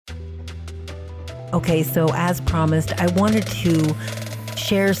Okay, so as promised, I wanted to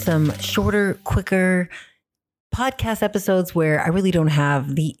share some shorter, quicker podcast episodes where I really don't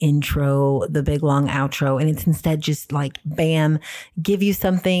have the intro, the big long outro, and it's instead just like, bam, give you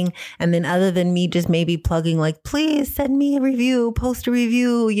something. And then other than me just maybe plugging like, please send me a review, post a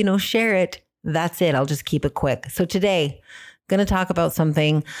review, share it. That's it. I'll just keep it quick. So today, I'm going to talk about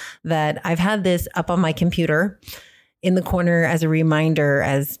something that I've had this up on my computer in the corner as a reminder,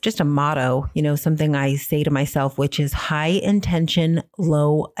 as just a motto, something I say to myself, which is high intention,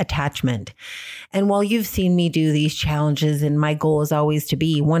 low attachment. And while you've seen me do these challenges, and my goal is always to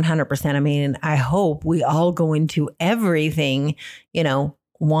be 100%, I mean, I hope we all go into everything,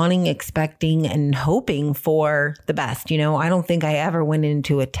 wanting, expecting, and hoping for the best. I don't think I ever went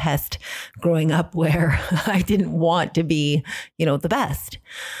into a test growing up where I didn't want to be, the best.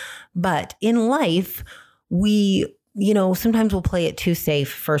 But in life, sometimes we'll play it too safe,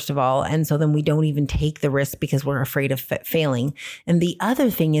 first of all. And so then we don't even take the risk because we're afraid of failing. And the other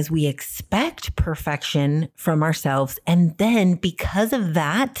thing is we expect perfection from ourselves. And then because of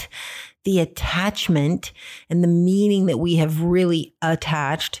that, the attachment and the meaning that we have really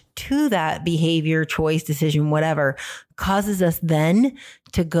attached to that behavior, choice, decision, whatever, causes us then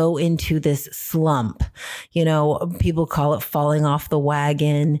to go into this slump. People call it falling off the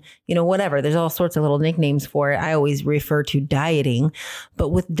wagon, whatever. There's all sorts of little nicknames for it. I always refer to dieting. But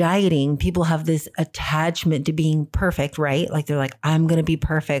with dieting, people have this attachment to being perfect, right? Like they're like, I'm going to be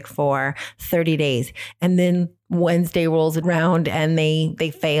perfect for 30 days. And then Wednesday rolls around and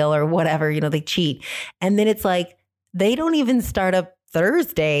they fail or whatever, they cheat. And then it's like, they don't even start up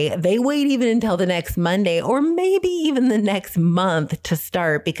Thursday. They wait even until the next Monday or maybe even the next month to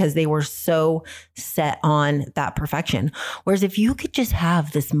start because they were so set on that perfection. Whereas if you could just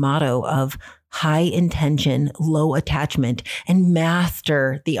have this motto of high intention, low attachment, and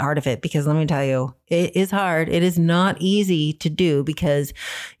master the art of it, because let me tell you, it is hard. It is not easy to do because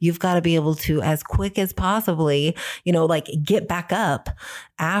you've got to be able to, as quick as possibly, get back up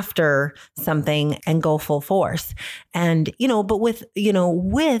after something and go full force. And, but with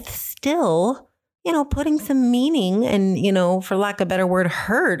still, putting some meaning and, for lack of a better word,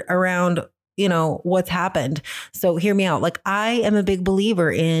 hurt around what's happened. So hear me out. Like I am a big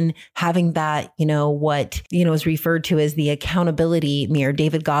believer in having that, what, is referred to as the accountability mirror.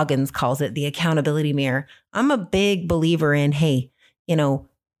 David Goggins calls it the accountability mirror. I'm a big believer in, hey,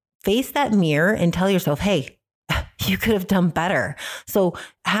 face that mirror and tell yourself, hey, you could have done better. So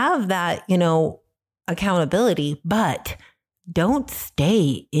have that, accountability, but don't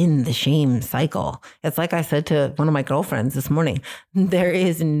stay in the shame cycle. It's like I said to one of my girlfriends this morning, there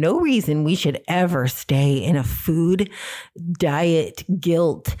is no reason we should ever stay in a food diet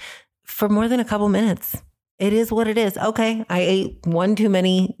guilt for more than a couple minutes. It is what it is. Okay, I ate one too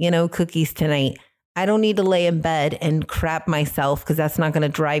many, cookies tonight. I don't need to lay in bed and crap myself because that's not going to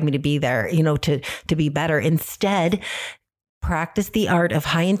drive me to be there, to be better. Instead, practice the art of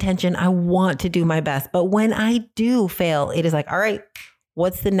high intention. I want to do my best. But when I do fail, it is like, all right,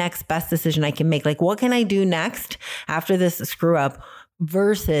 what's the next best decision I can make? Like, what can I do next after this screw up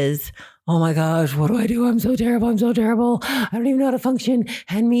versus, oh my gosh, what do I do? I'm so terrible. I don't even know how to function.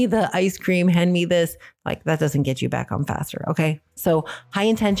 Hand me the ice cream. Hand me this. Like that doesn't get you back on faster. Okay. So high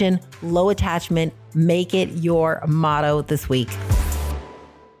intention, low attachment, make it your motto this week.